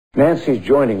Nancy's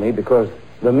joining me because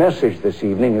the message this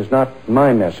evening is not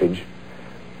my message,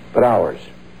 but ours.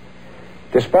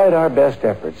 Despite our best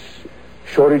efforts,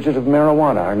 shortages of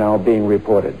marijuana are now being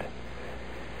reported.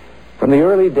 From the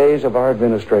early days of our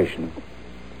administration,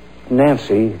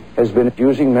 Nancy has been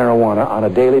using marijuana on a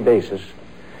daily basis,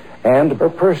 and her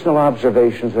personal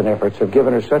observations and efforts have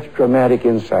given her such dramatic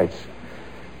insights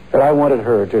that I wanted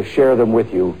her to share them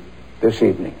with you this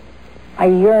evening. I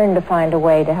yearn to find a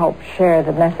way to help share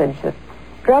the message that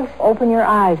drugs open your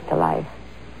eyes to life,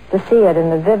 to see it in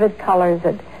the vivid colors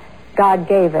that God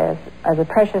gave us as a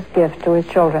precious gift to his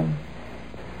children.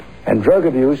 And drug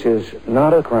abuse is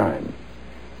not a crime.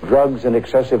 Drugs and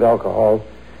excessive alcohol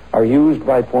are used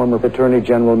by former Attorney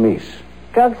General Meese.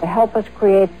 Drugs help us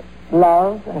create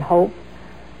love and hope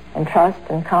and trust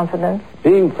and confidence.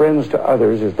 Being friends to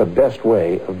others is the best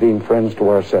way of being friends to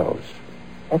ourselves.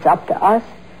 It's up to us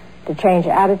to change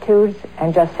attitudes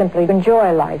and just simply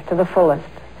enjoy life to the fullest.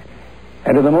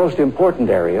 And in the most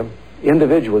important area,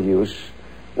 individual use,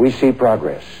 we see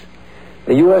progress.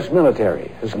 The U.S. military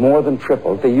has more than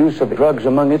tripled the use of drugs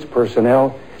among its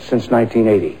personnel since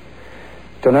 1980.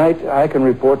 Tonight, I can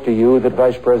report to you that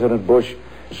Vice President Bush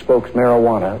smokes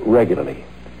marijuana regularly.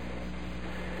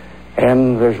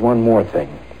 And there's one more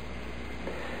thing.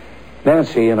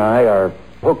 Nancy and I are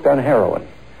hooked on heroin.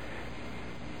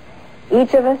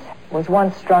 Each of us was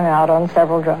once strung out on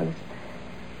several drugs.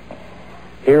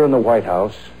 Here in the White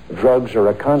House, drugs are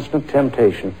a constant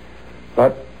temptation,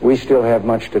 but we still have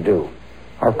much to do.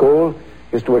 Our goal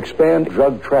is to expand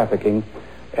drug trafficking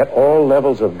at all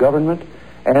levels of government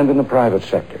and in the private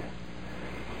sector.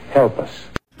 Help us.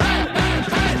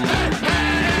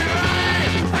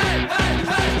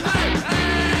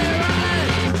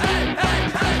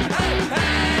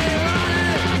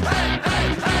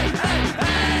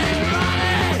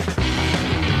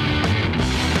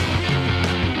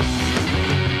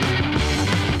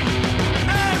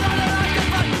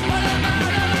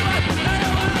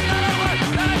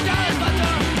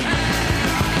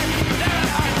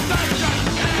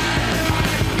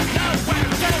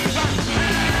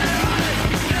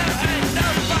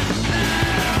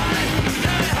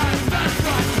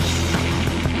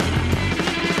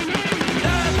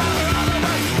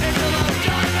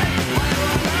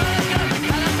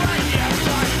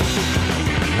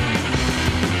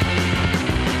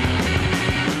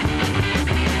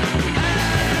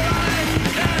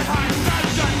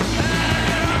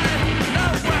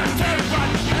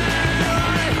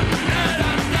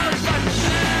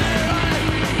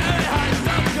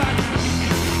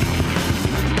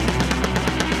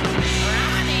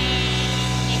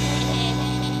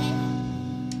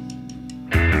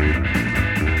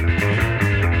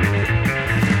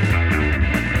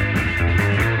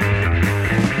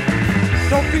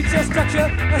 Creature structure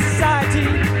of society,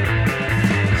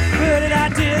 burning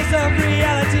ideas of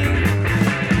reality.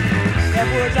 There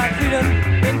are words like freedom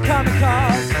in comic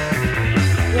cars.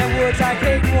 There are words like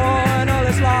hate, war, and all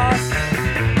is lost.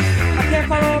 I can't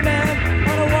follow a man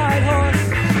on a white horse.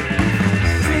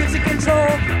 Dreams of control,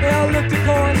 they all look to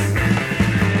course.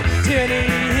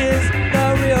 Tyranny is the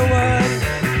real word.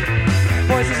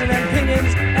 Voices and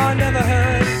opinions are never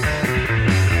heard.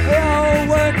 They all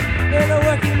work in the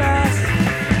working mass.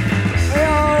 They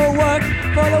all work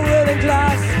for the ruling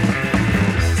class.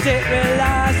 State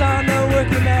relies on the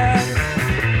working man.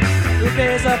 If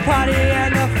there's a party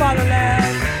and the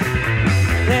fatherland,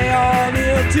 they all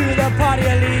kneel to the party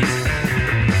elite,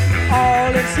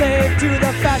 all enslaved to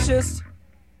the fascists.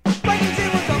 Fighting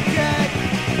till we're so dead.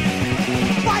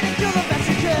 Fighting till the best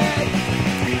you can.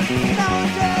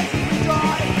 Nowadays we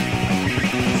die.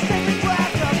 Taking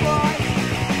draft of life.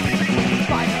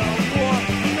 By no war,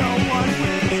 no one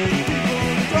wins. People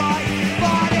die.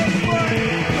 But it's worth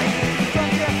it.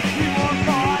 Structure, we won't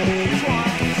fight.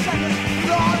 20 seconds,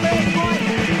 long way point.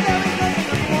 There is nothing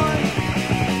but one.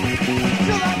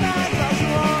 Till that man does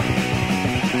wrong.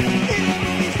 In the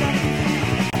movies that we see,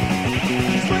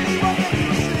 it's really what they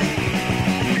will see.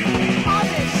 All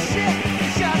this shit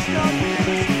is just no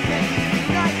use. They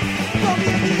unite, don't be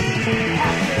abused.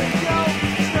 After it go,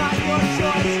 it's not your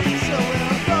choice. So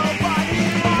we'll go by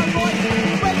our voice.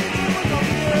 Wait until we're no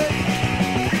good.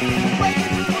 Wait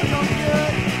until we're no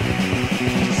good.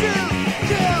 Shoot,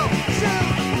 kill, shoot,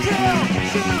 kill,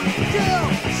 shoot, kill,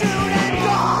 shoot and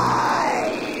die.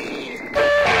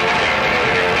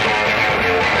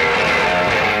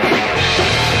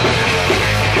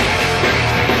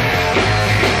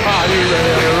 Are you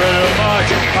ready to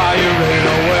march? Are you ready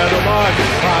to wear the mark?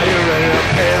 Are you ready to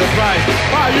pay the price?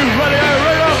 Are you ready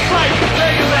to fight?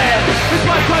 Reagan land, it's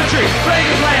my country.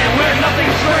 Reagan land, where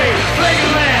nothing's free.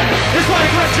 Reagan land, it's my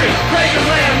country. Reagan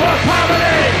land,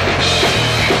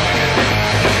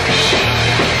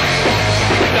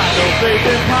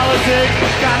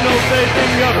 got no faith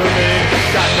in government,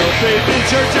 got no faith in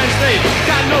church and state,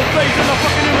 got no faith in the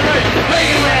fucking human race.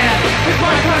 Reaganland is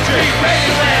my country,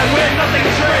 Reaganland where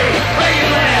nothing's free.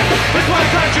 Reaganland is my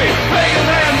country,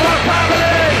 Reaganland more poverty.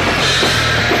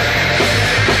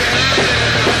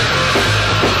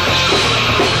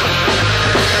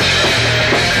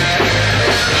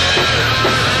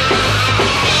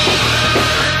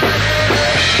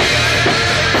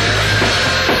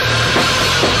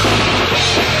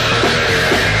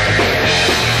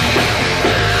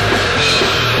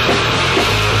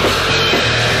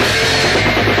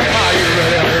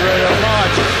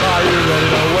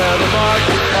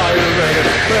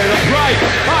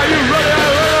 Are you ready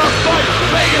to fight?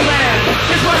 Reaganland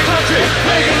is my country,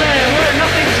 Reaganland where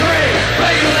nothing's free.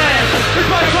 Reaganland is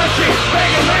my country,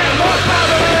 Reaganland more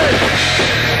poverty.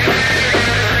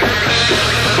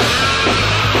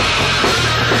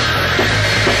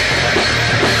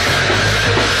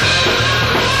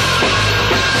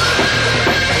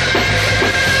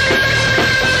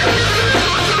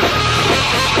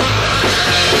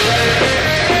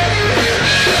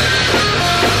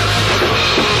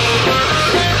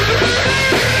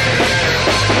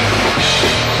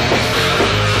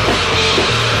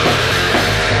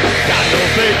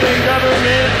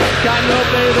 Got no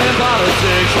faith in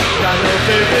politics, got no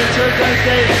faith in church and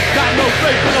state, got no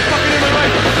faith in the fucking human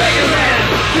race. Reaganland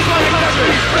is my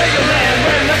country, Reaganland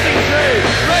where nothing's free.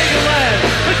 Reaganland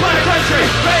is my country,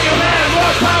 Reaganland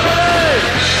more poverty.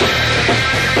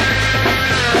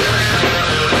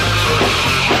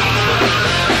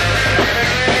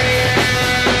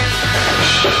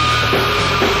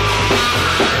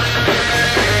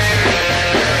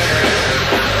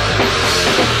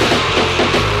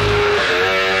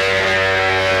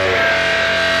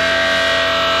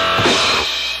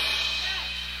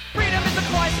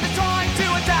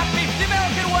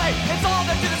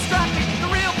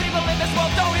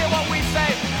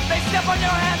 On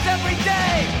your hands every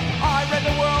day. I read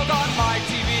the world on my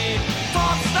TV.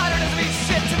 Tom Snyder doesn't mean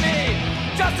shit to me.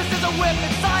 Justice is a whip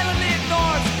it silently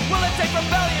ignores. Will it take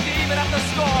rebellion to even up the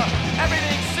score?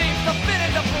 Everything seems to fit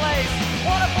into place.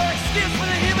 What a poor excuse for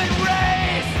the human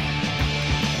race.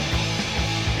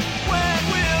 When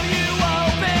will you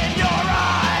open your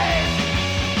eyes?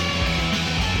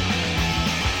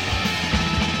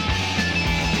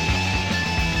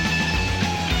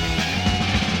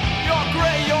 You're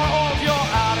gray, you're old, you're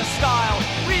out of style.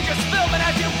 We just film it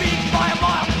as you beat by a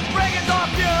mile. Reagan's on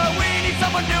pure, we need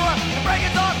someone newer.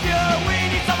 Reagan's on pure, we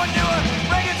need someone newer.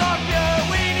 Reagan's on pure,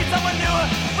 we need someone newer.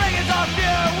 Reagan's on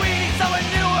pure, we need someone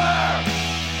newer.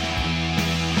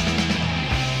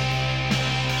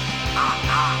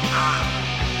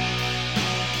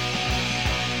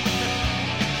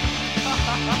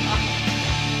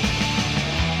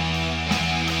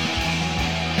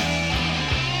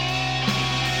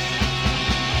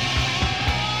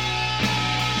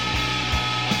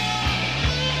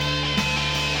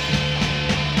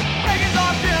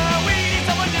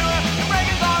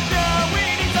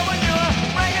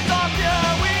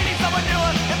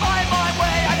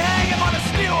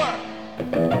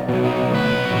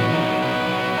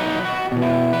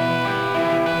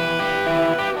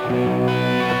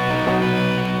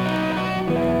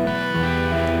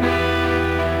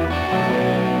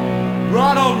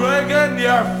 Ronald Reagan,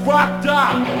 you're fucked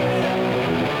up!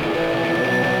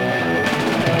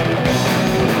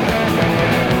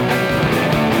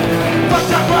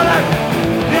 Fucked up, brother!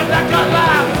 You let God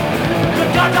laugh! You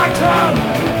got that tongue!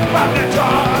 Fuck the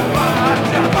tongue!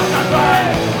 Fuck that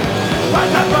brain! Fuck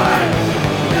that brain!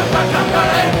 You fuck that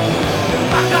brain!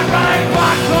 Fuck that brain!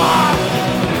 Fuck off!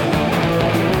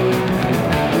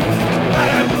 Let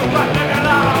him fuck it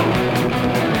alone!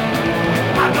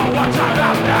 I don't want to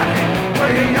have that!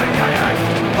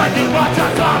 When you watch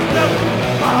us off the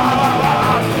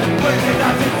we see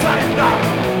us inside now.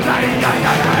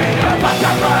 Fuck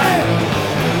that brain!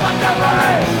 Fuck that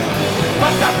brain!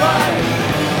 Fuck that brain!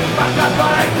 Fuck that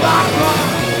brain! Fuck off!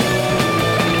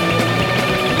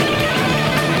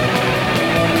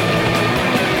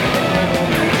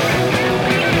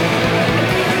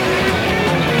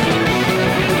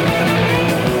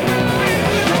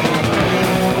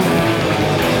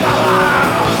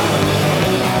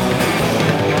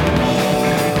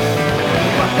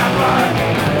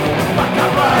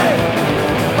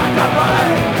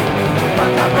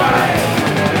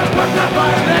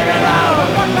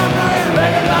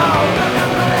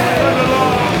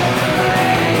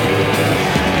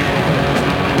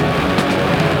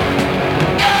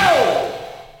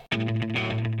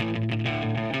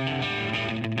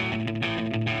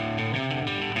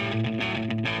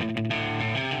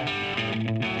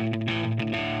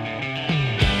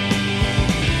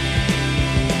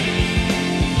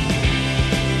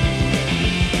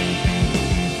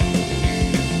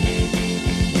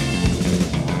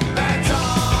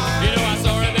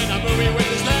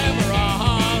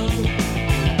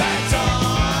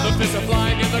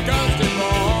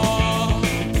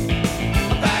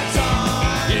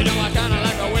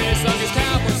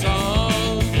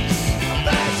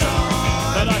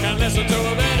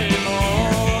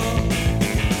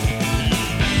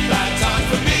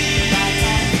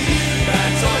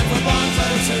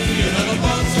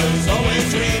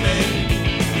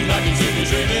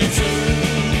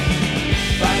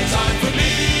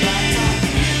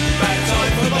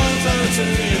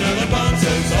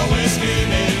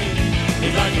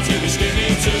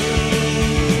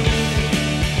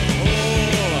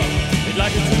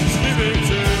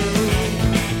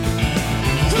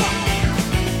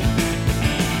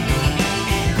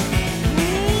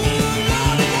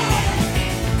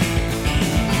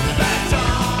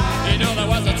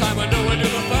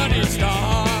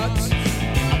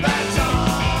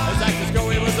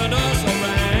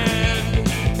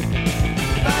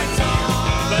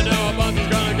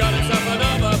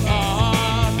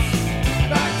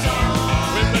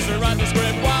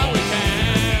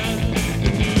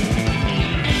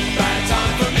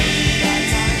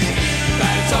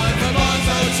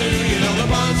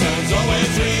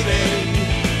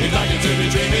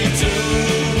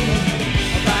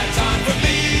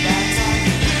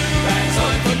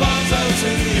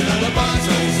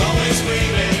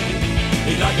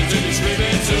 like it to be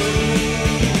screaming too.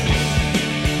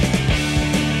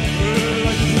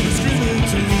 Like it to be screaming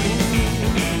too.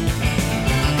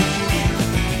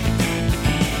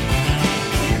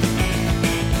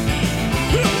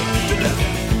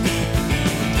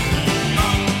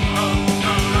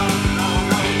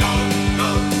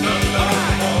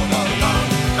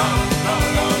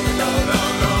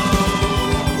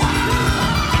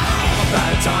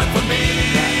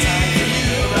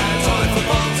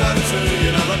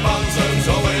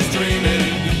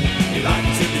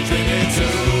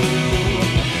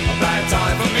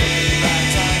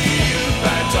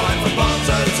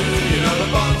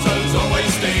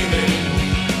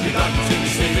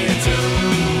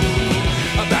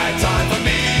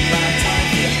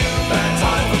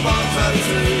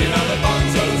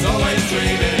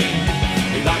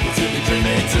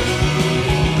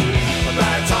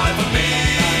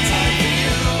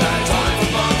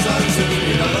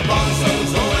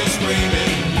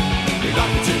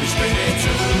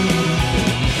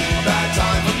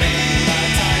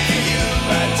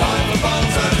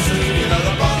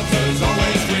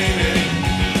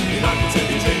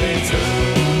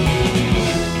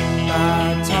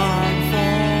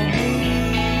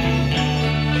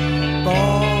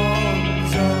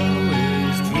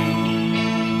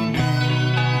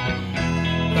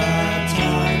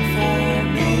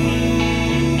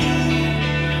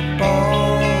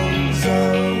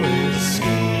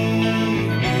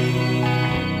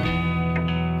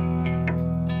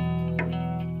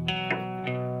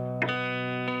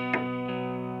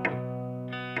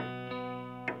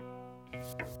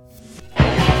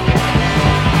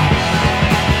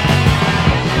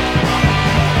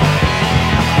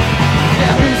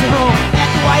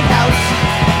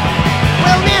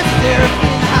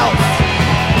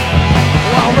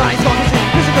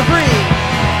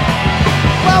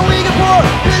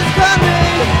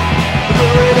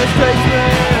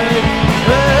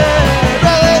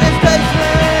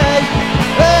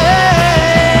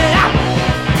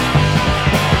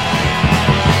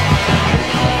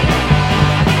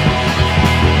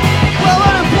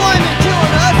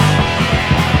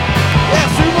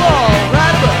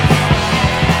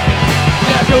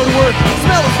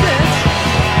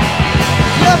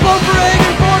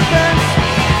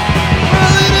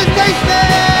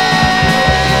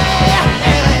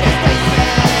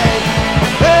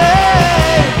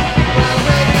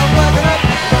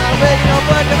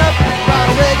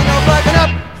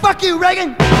 Fuck you,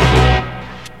 Reagan!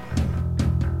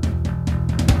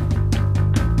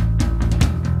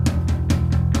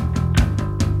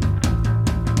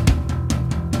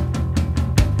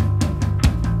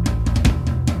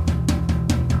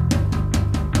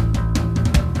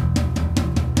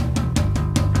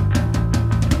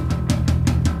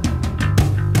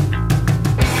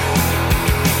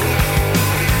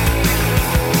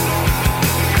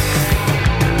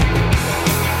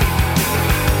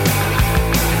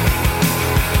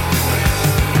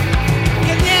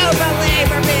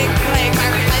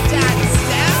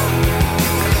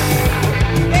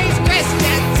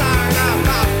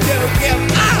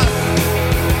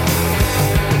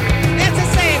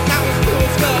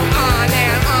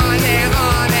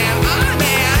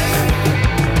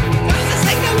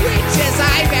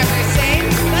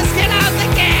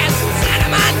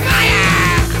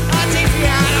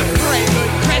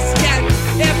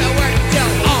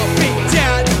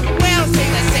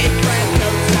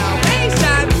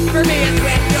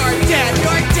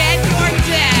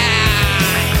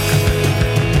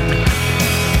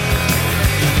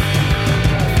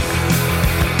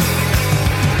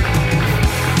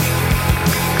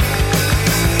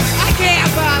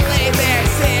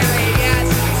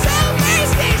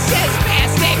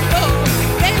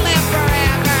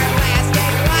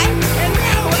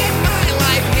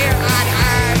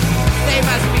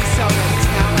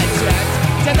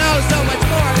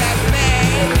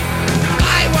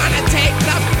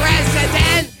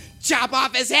 chop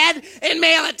off his head and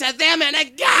mail it to them in a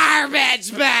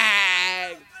garbage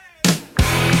bag.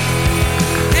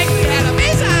 Make me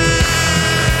television.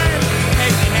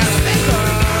 Make me television.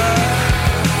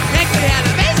 Make me television. Make me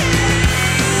television.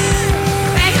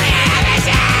 Make me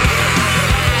television.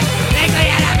 Make me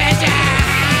television.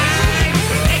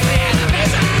 Make me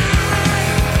television.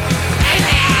 Make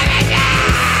me television.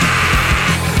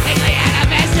 Make me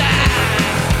television.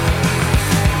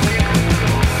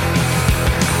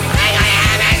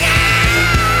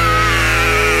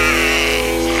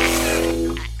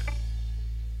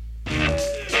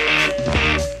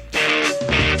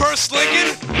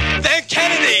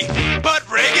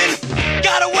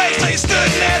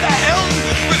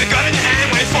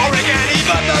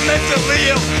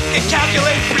 and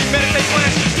calculate, premeditate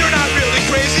plans. You're not really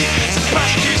crazy. Since the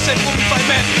prosecutor said we'll be 5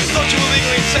 men, thought you were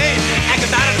legally insane. And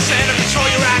could not understand or control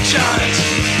your actions.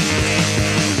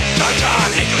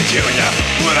 John Hinckley Jr.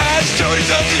 What has Jody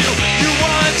done to you? You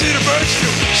wanted a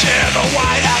virtue, share the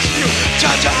White House view.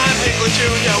 John Hinckley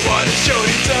Jr. What has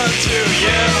Jody done to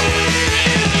you?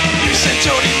 You sent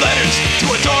Jody letters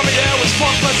to a dormant air with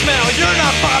funk plus mail. You're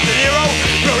not Bob De Niro.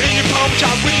 Wrote in your poem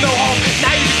job with no home.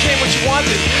 Now you became what you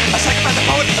wanted. A psychopathic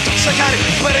poet, a psychotic,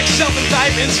 poetic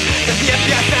self-indictments that the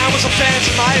FBI found was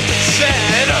offensive. I have been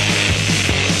said.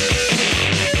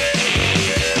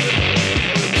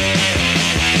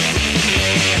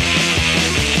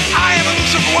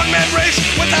 One-man race,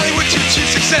 what's Hollywood to achieve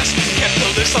success? Kept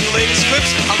the list on the latest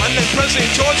clips. I'm then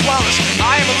President George Wallace.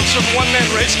 I am a loser of a one-man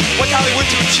race. What's Hollywood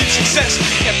to achieve success?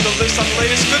 Kept the list on the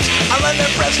latest clips. I'm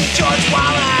then President George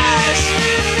Wallace.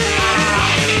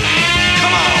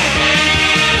 Come on.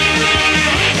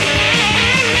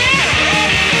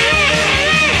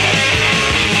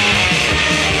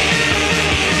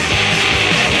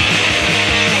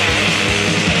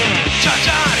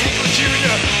 John Hinckley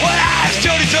Jr. What has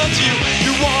Jody done to you?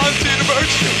 You wanted a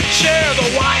virtue, share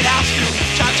the White House view.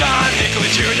 John Hinckley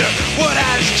Jr. What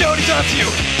has Jody done to you?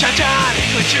 John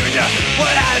Hinckley Jr.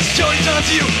 What has Jody done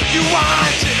to you? You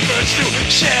wanted a virtue,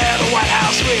 share the White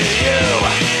House with you.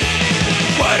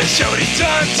 What has Jody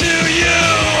done to you?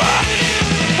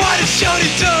 What has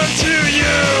Jody done to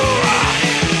you?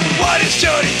 What has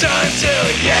Jody done to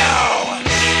you?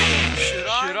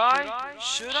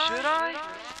 Should I?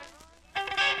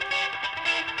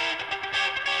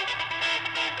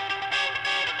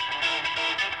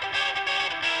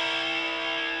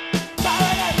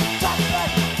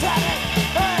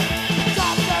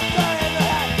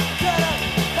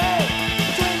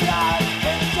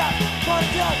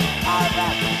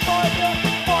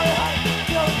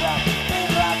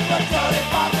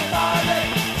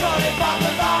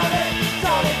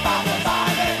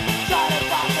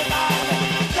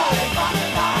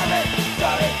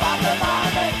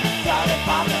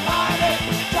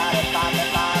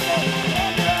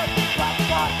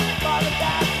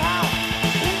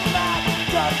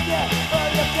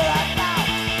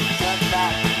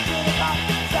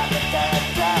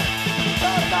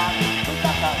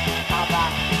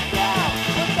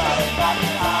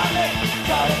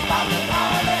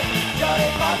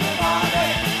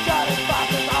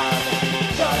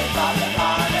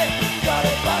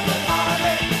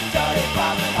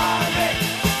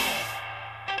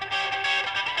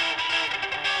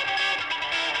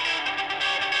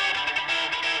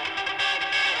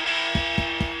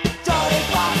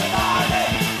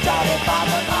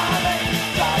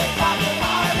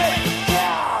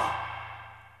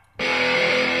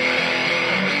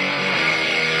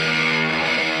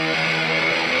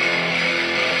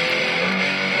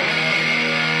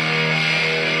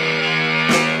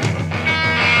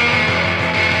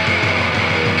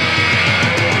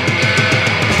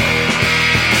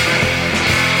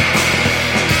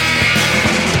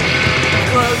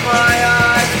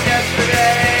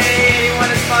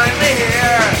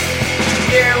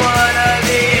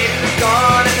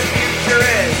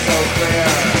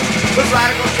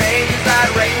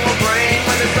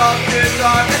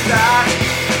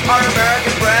 Our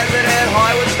American president,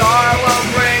 Hollywood star, will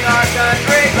bring our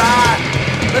country back.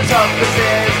 Let's hope this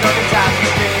is no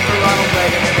catastrophe for Ronald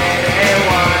Reagan in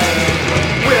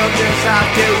 81. We'll just have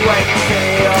to wait and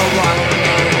see, oh Ronald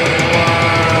in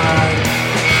 81.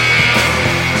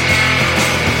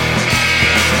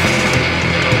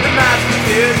 The mass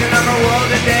confusion of our world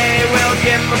today will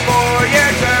get before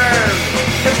your term.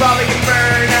 They'll probably get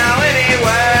burned now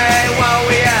anyway, while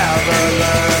we ever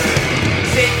learn.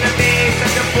 Seem to be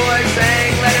such a foolish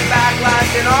thing, letting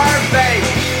backlash in our face.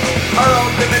 Our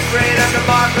ultimate freedom,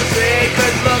 democracy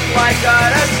could look like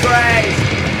a disgrace.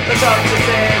 Let's hope this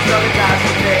is no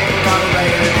catastrophe for Ronald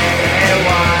Reagan in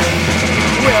 81.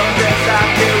 We'll just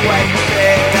have to wait and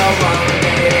see, oh Ronald in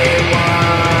 81.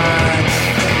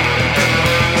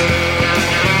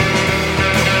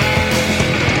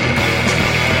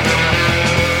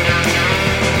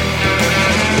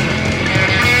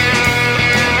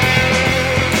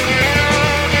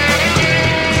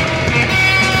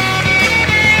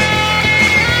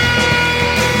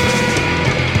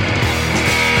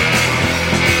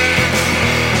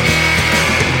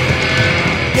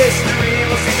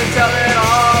 Tell it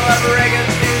all of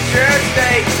Reagan's future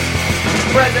state.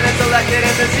 Presidents elected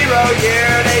in the 0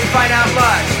 year, they find out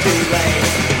much too late.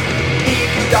 He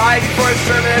can die before his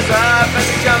term is up as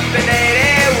a jump in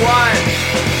 81.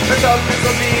 Let's hope this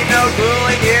will be no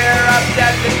grueling year of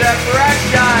death and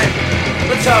depression.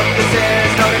 Let's hope this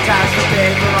is no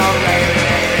catastrophe for all later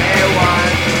in 81.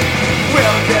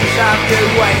 We'll just have to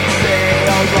wait and see.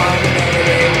 All wrong in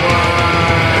 81.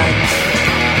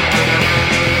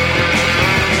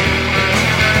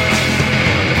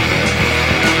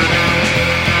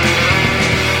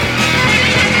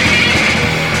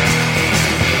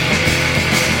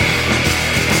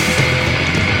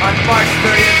 On March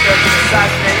 30th, there was an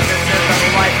assassination attempt on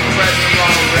the life of President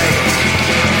Ronald Reagan.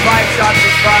 5 shots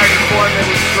was fired and 4 men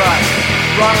were struck.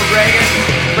 Ronald Reagan,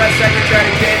 Press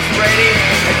Secretary James Brady,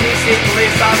 a D.C.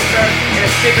 police officer, and a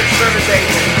Secret Service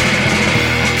agent.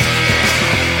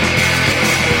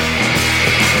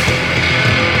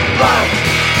 Ronald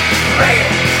Reagan,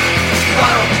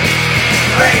 Ronald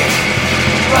Reagan,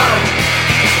 Ronald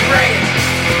Reagan,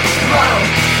 Ronald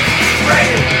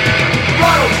Reagan,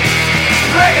 Ronald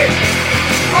Reagan,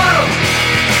 Ronald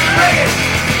Reagan,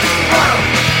 Ronald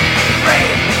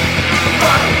Reagan,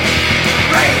 Ronald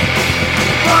Reagan,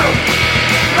 Ronald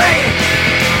Reagan,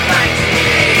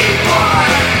 1981.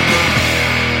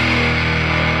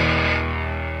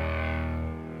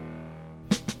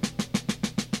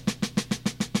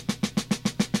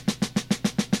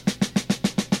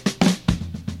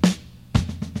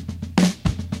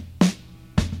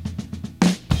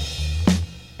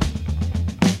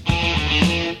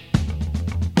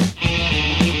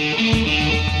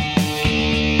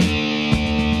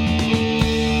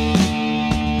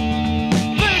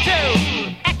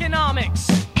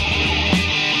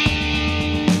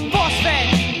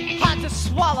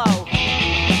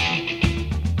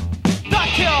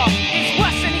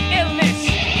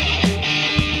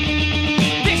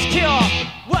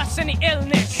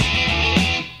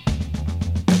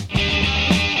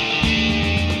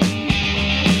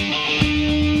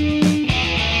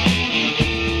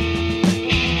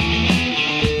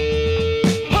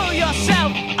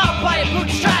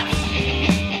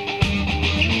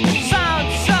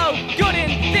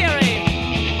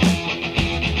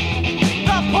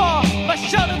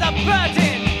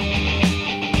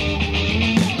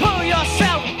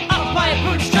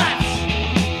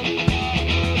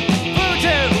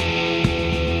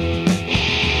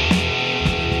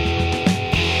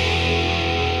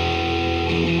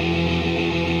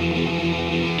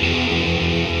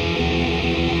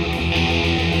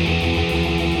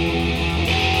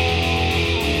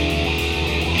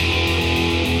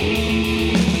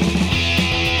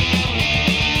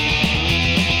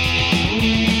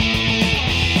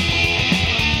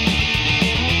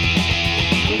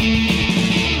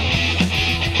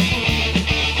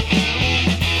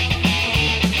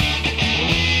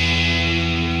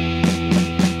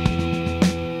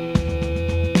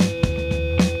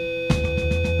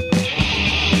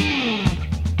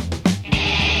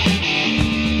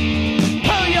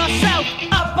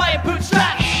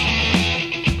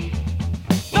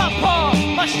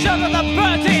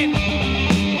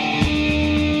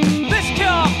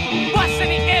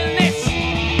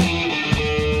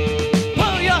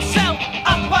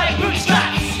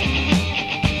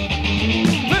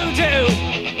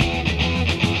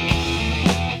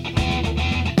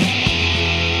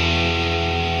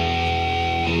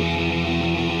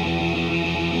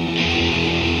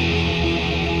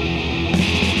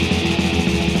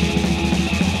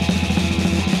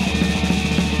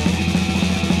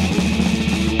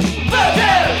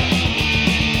 Voodoo!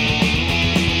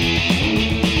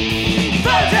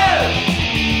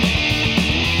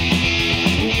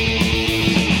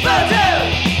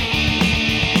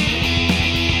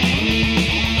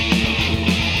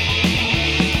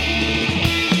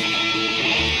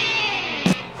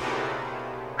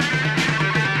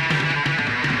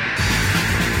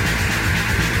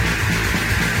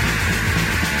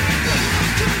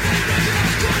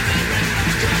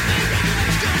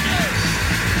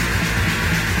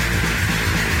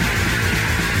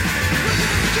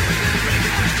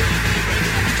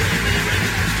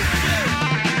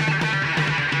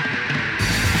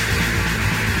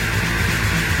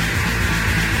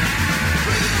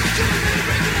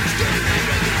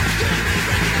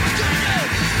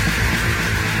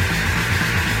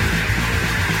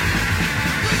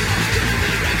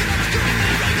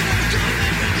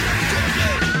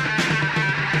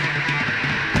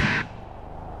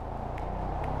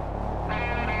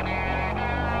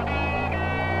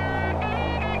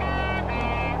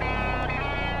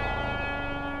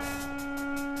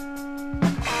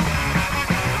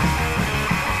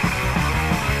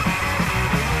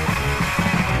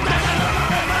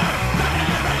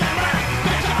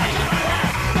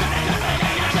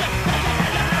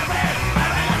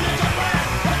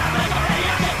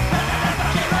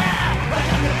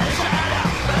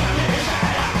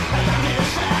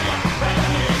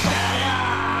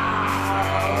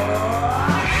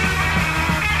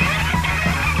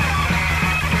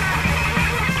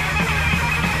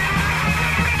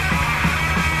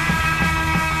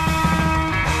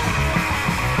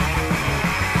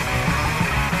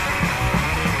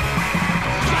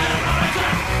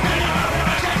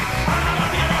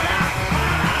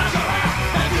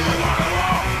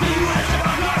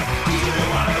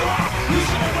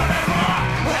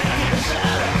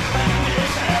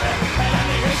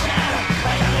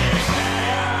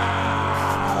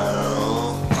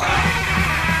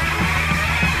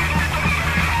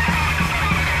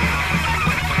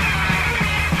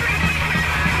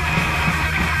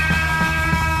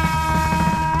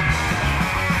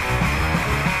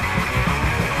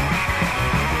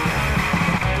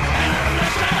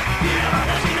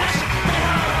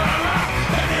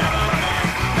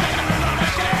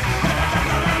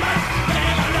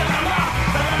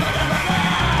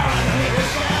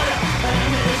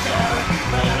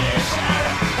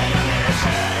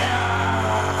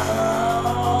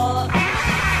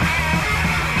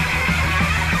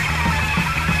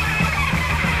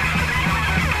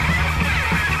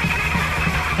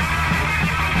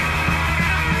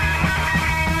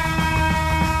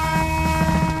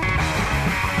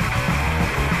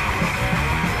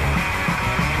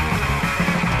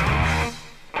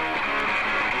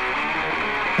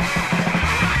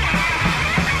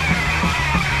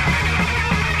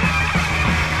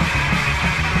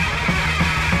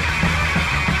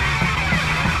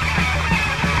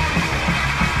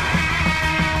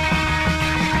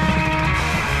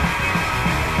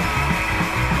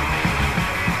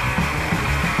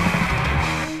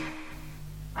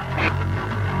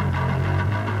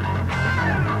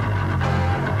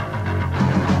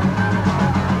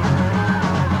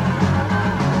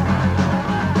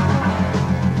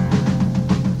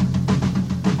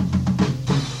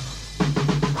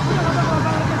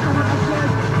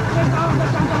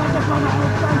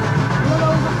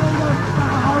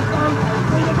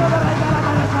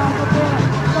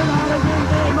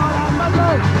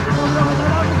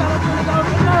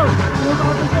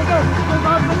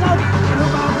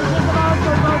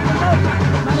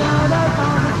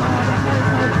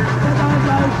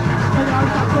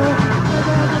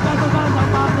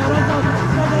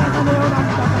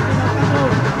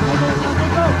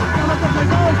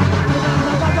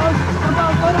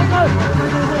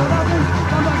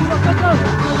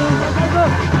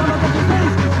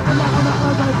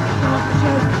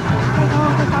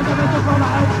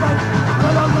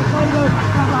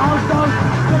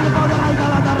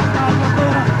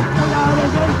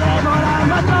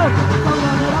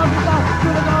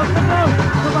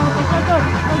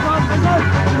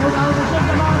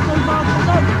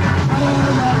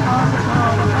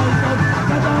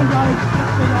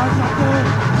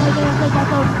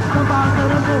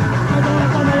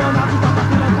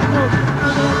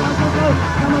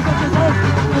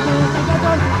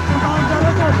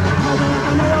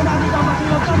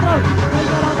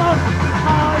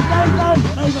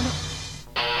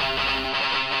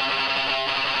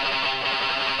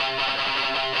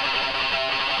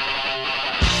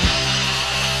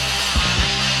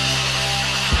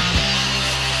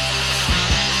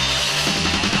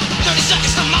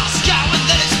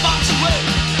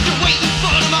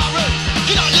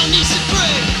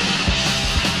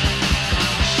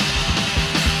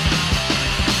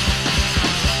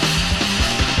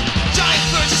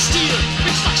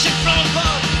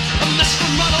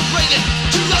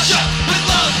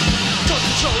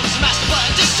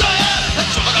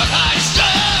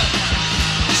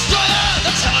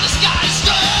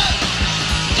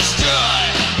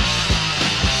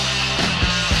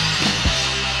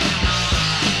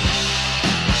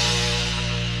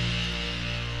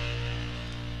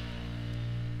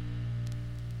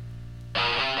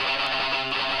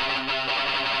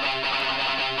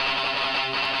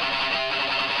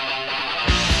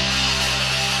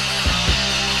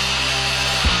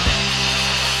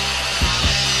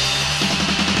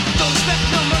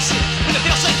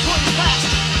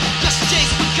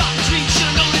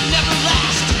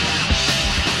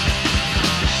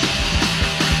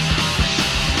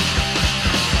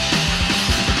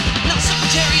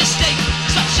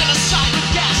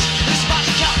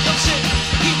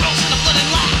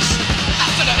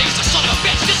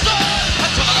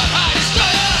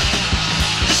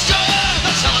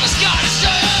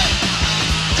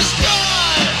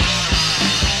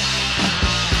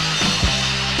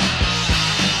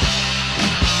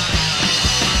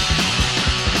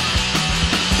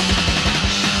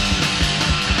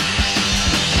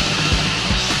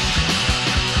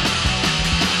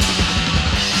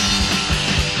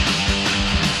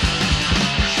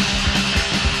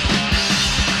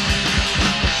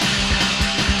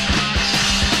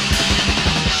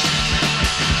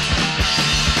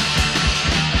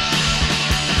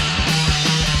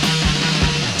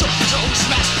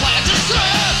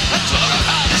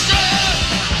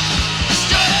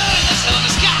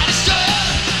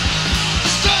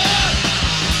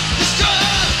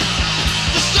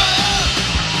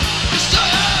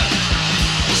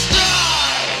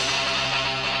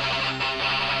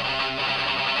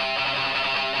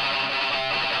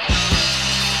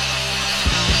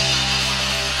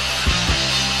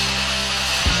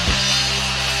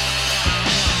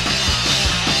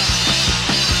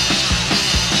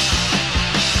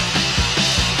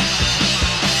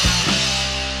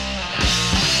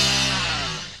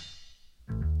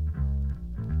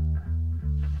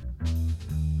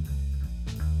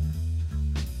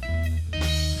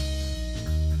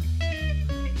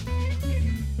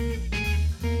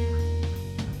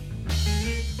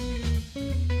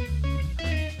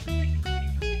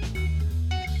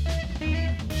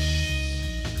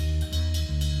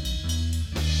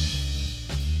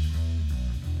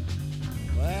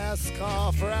 Last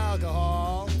call for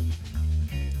alcohol.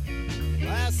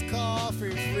 Last call for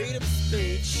your freedom of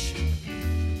speech.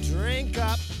 Drink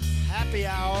up. Happy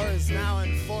hour is now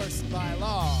enforced by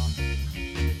law.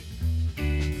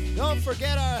 Don't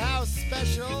forget our house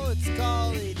special. It's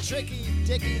called the Tricky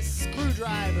Dicky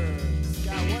Screwdriver. It's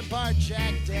got 1 part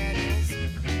Jack Daniels,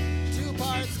 2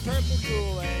 parts purple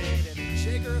Kool-Aid, and a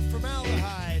shaker of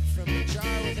formaldehyde from the jar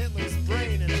with Hitler's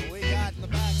brain in it we got in the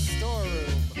back storeroom.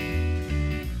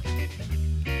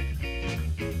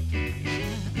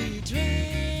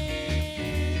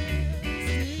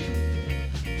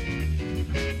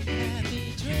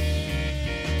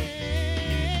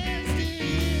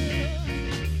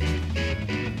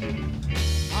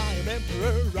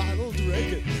 Emperor Ronald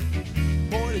Reagan,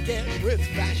 born again with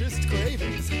fascist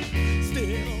cravings.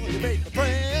 till you make the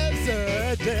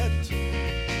president.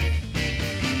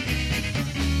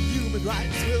 Human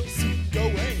rights will soon go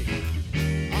away.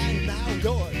 I am now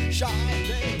your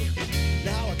Sade.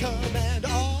 Now I command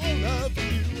all of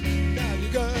you. Now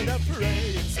you're gonna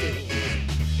pray in school.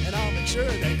 And I'll make sure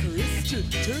they're Christian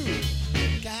too.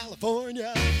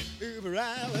 California, Uber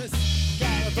Alice.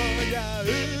 California,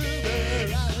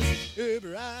 Uber Alice.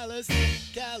 Uber Alice,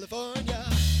 California.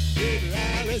 Uber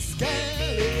Alice,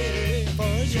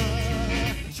 California.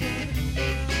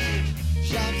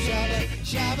 Shabba, shabba,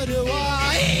 shabba, do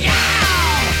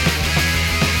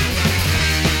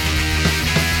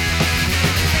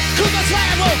Cause the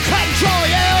slam will control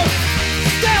you.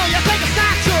 Still you think it's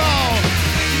natural.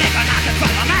 Never knocking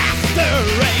from the master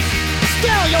race.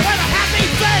 Still you wear a happy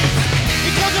face.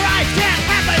 Because your eyes can't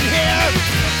happen here.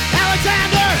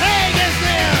 Alexander Haig is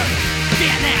near.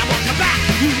 Vietnam will come back,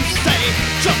 you say.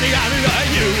 Join the army or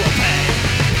you will pay.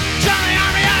 Join the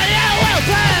army or you will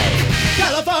pay.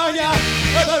 California,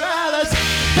 Uber Alice.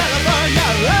 California,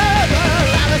 Uber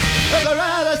Alice. Uber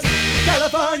Alice.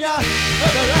 California,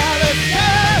 Uber Alice. California.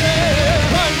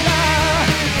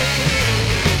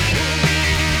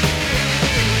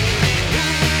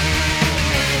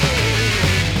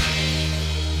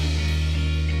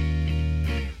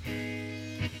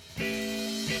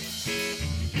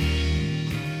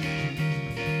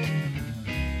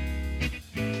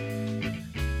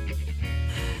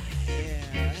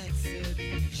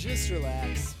 Just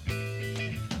relax.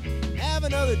 Have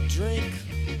another drink.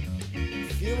 A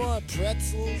few more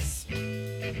pretzels.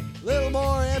 A little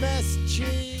more MSG.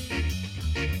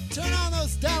 Turn on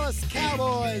those Dallas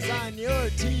Cowboys on your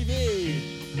TV.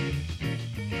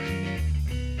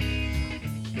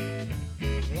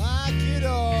 Lock your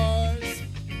doors.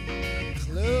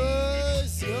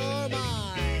 Close your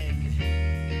mind.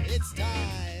 It's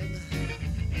time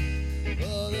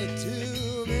for the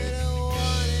 2-minute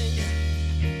warning.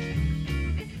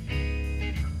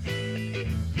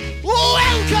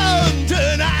 Welcome to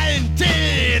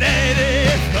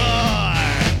 1984.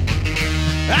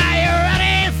 Are you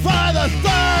ready for the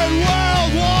Third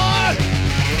World War?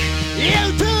 You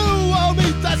too will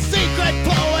meet the secret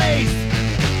police.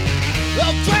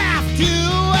 They'll draft you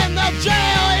and they'll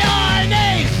jail your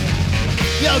niece.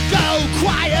 You'll go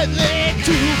quietly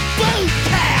to boot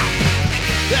camp.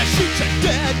 They'll shoot you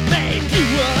dead, make you a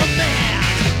man.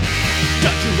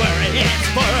 Don't you worry, it's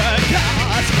for a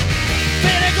cause.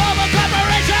 Feeding global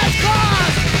corporations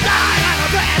cause. Die on a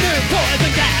brand new poison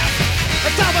gas.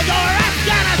 El Salvador,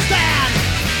 Afghanistan.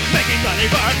 Making money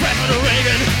for President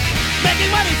Reagan. Making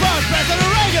money for President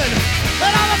Reagan.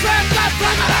 And all the friends of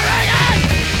President Reagan.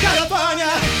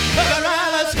 California, Uber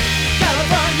Alice.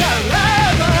 California,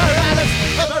 Uber Alice.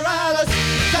 Uber Alice.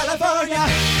 California,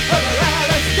 Uber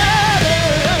Alice.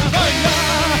 California.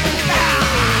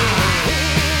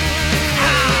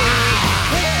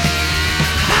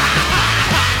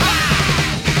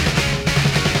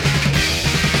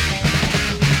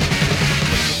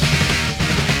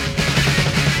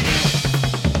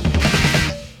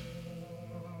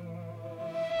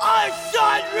 I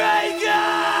shot Reagan!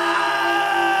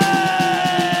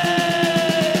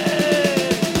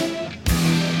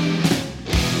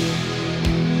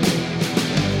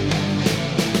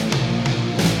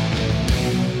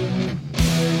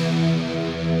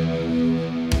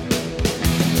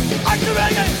 Arthur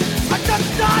Reagan, I'm gonna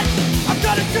die! I'm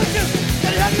gonna shoot you!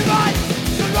 Then you have your mind!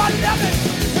 You're rotten heaven!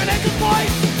 Your naked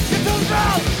voice! You're too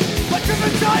proud! But you're for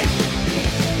tight!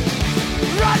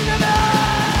 Rotten heaven!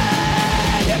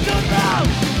 You're too proud!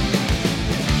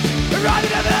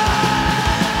 Rotten heaven!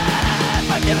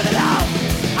 I'm giving it out!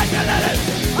 I can't let it!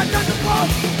 I got the Pope!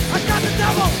 I got the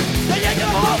devil! They ain't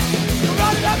gonna hope! You're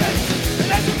rotten heaven! Your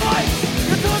naked voice!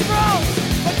 You're too proud!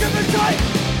 But you're for tight!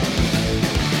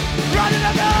 Rotten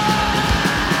heaven!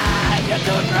 You're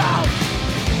too proud!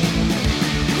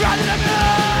 Rotten heaven!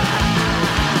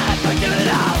 I'm giving it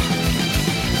out!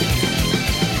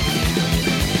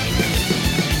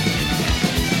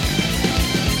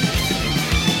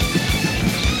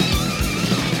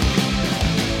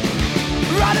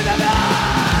 Rotten heaven!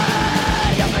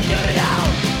 You're giving it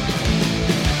out!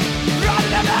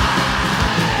 Rotten heaven!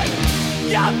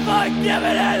 You're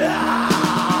giving it out!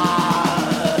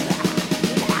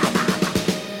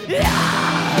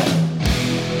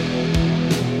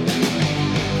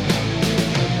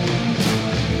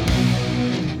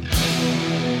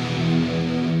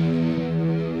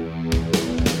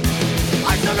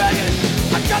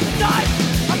 I'm gonna die!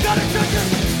 I'm gonna shoot you!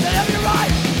 They have your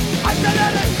right! I'm gonna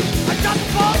end it! I got the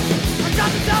Pope! I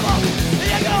got the devil! They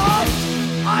ain't gonna hold!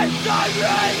 I shot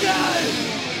Reagan!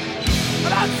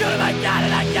 And I'm shooting again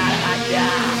and again and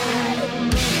again!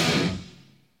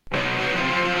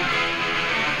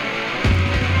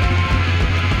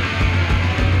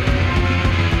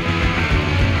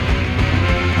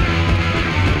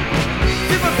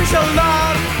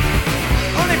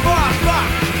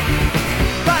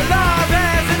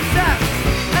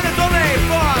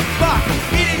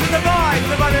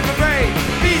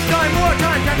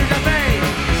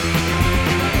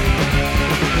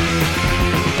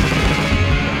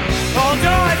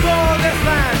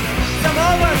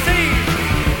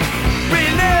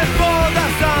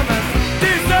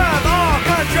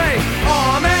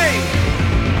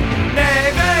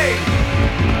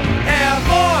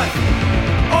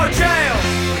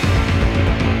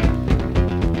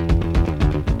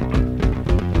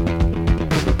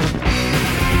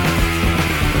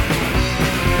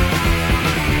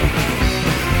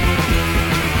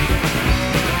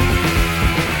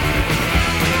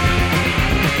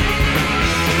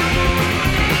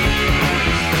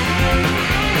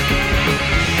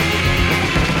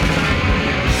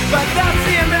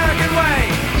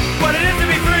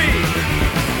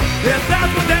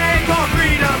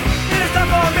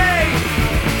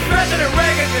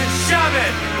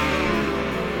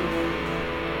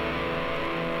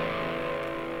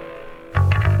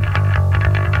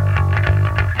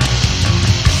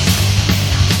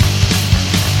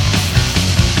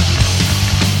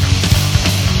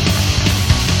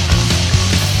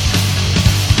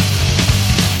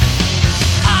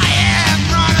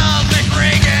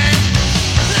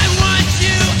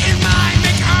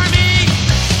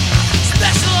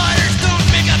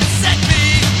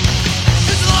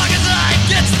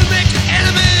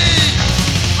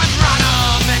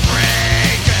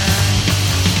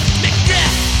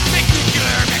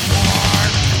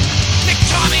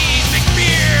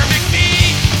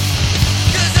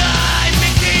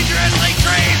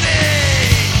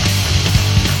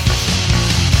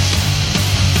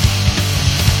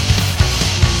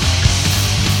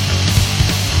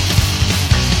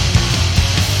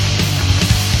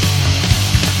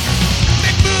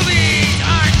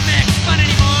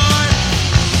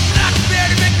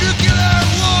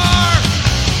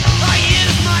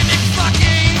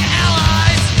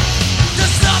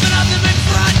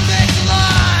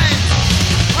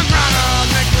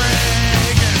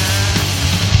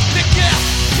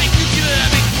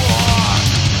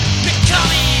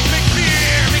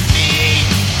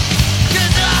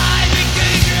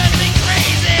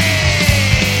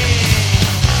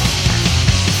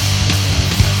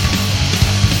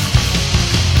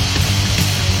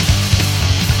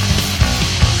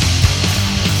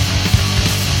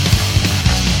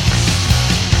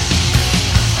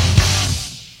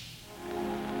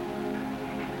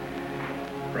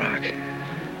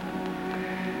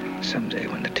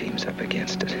 when the team's up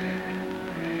against it.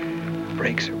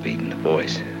 Brakes are beating the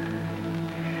boys.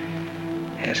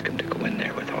 Ask them to go in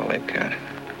there with all they've got.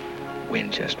 Win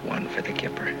just one for the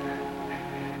Kipper.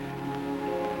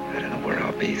 I don't know where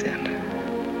I'll be then,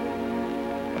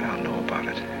 but I'll know about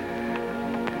it.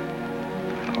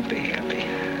 I'll be happy.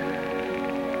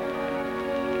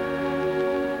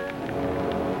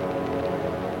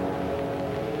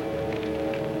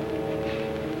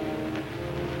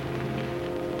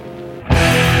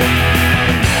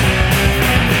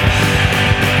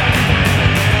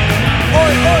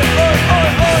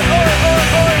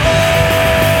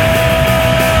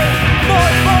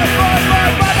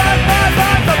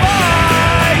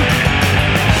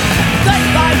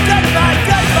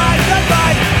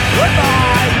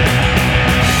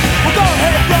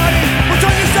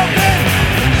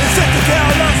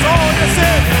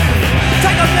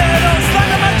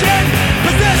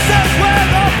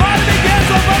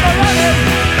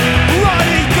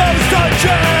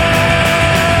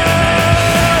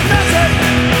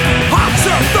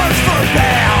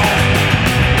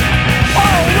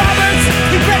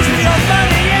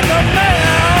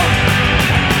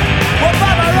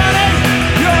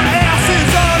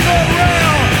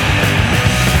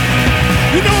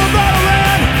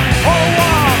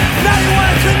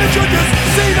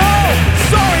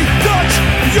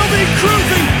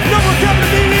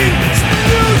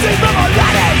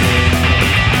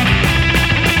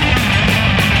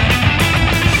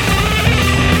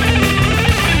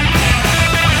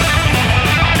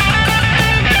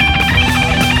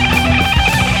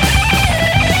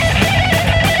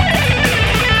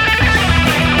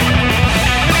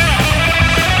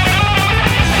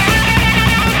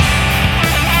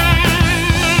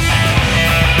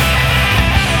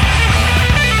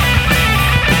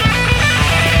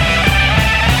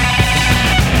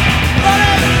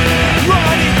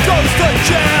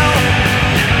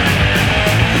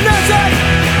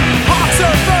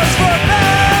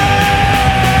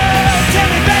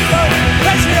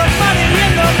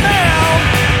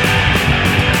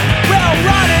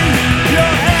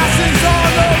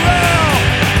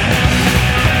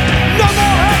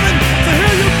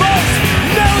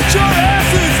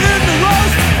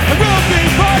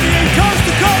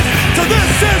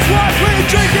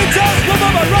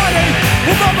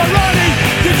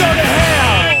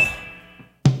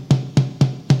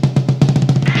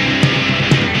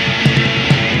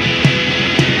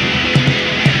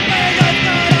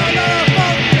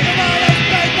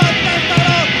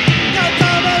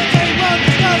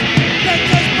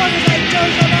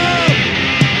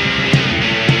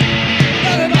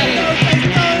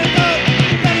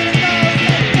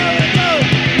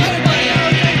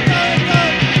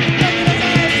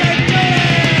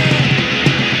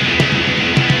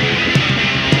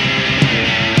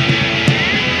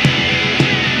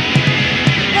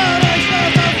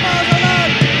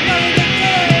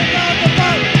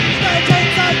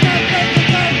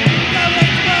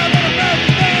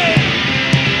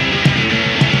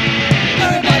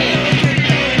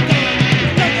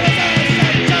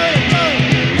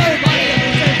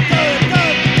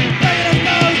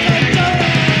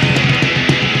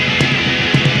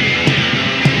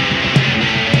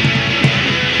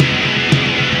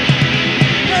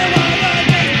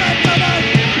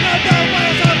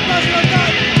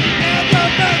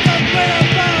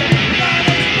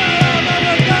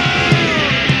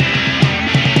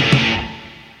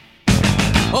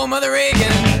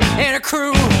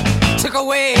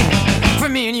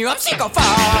 She go far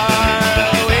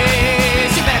away.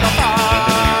 She better go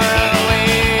far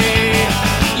away.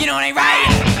 You know it ain't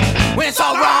right when it's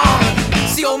all wrong.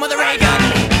 See old Mother Reagan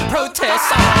protest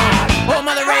song. Old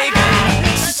Mother Reagan,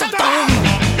 she's so dumb,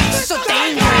 she's so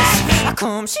dangerous. How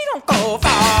come she don't go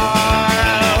far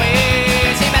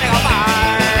away? She better go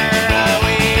far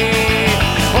away.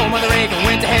 Old Mother Reagan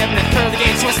went to heaven and through the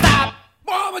gates will stop.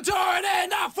 More majority,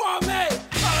 not for me.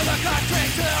 Follow the country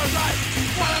to the right.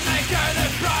 Wanna make her the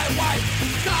bright white.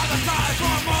 Call the side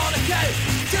for more decay.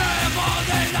 Turn all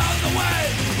day down the way.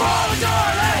 More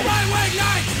majority, right wing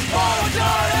night. More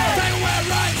majority, take away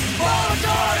right. More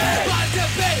majority, blind to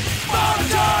be. More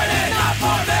majority, not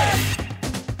for me.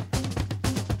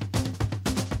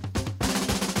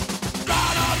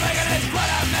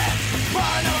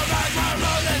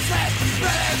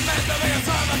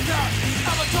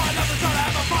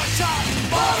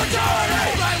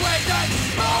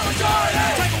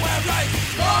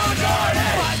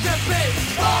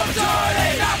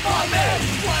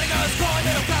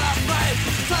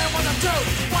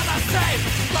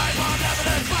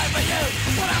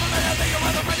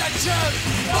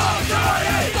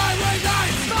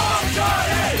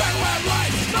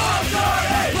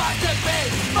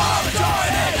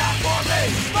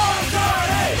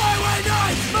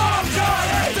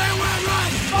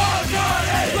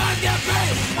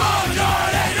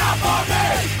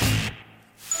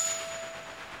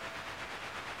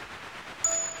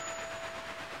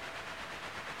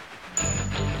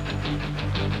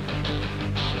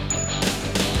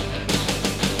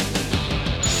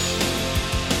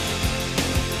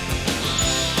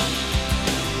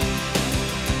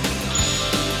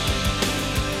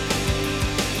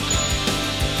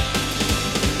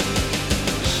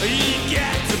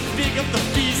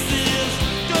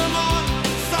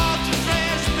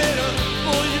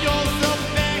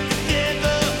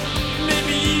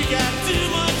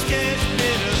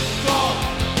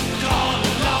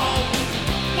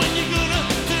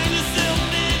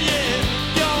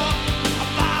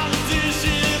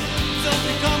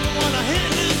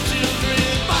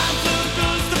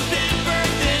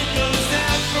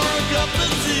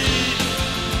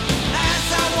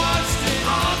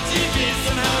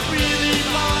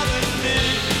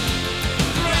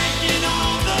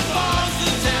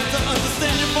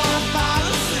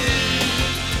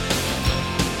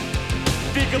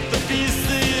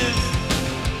 pieces.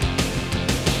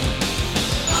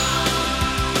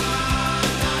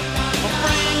 My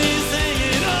brain is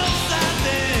hanging upside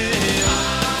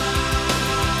down.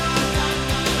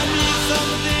 I need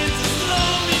something to slow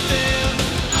me down.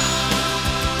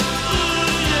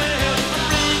 Ooh yeah, my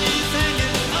brain is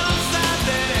hanging upside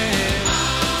down.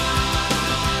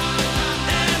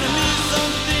 And I need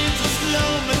something to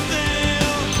slow me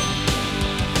down.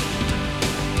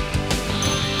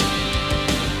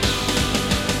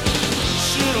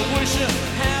 Should I wish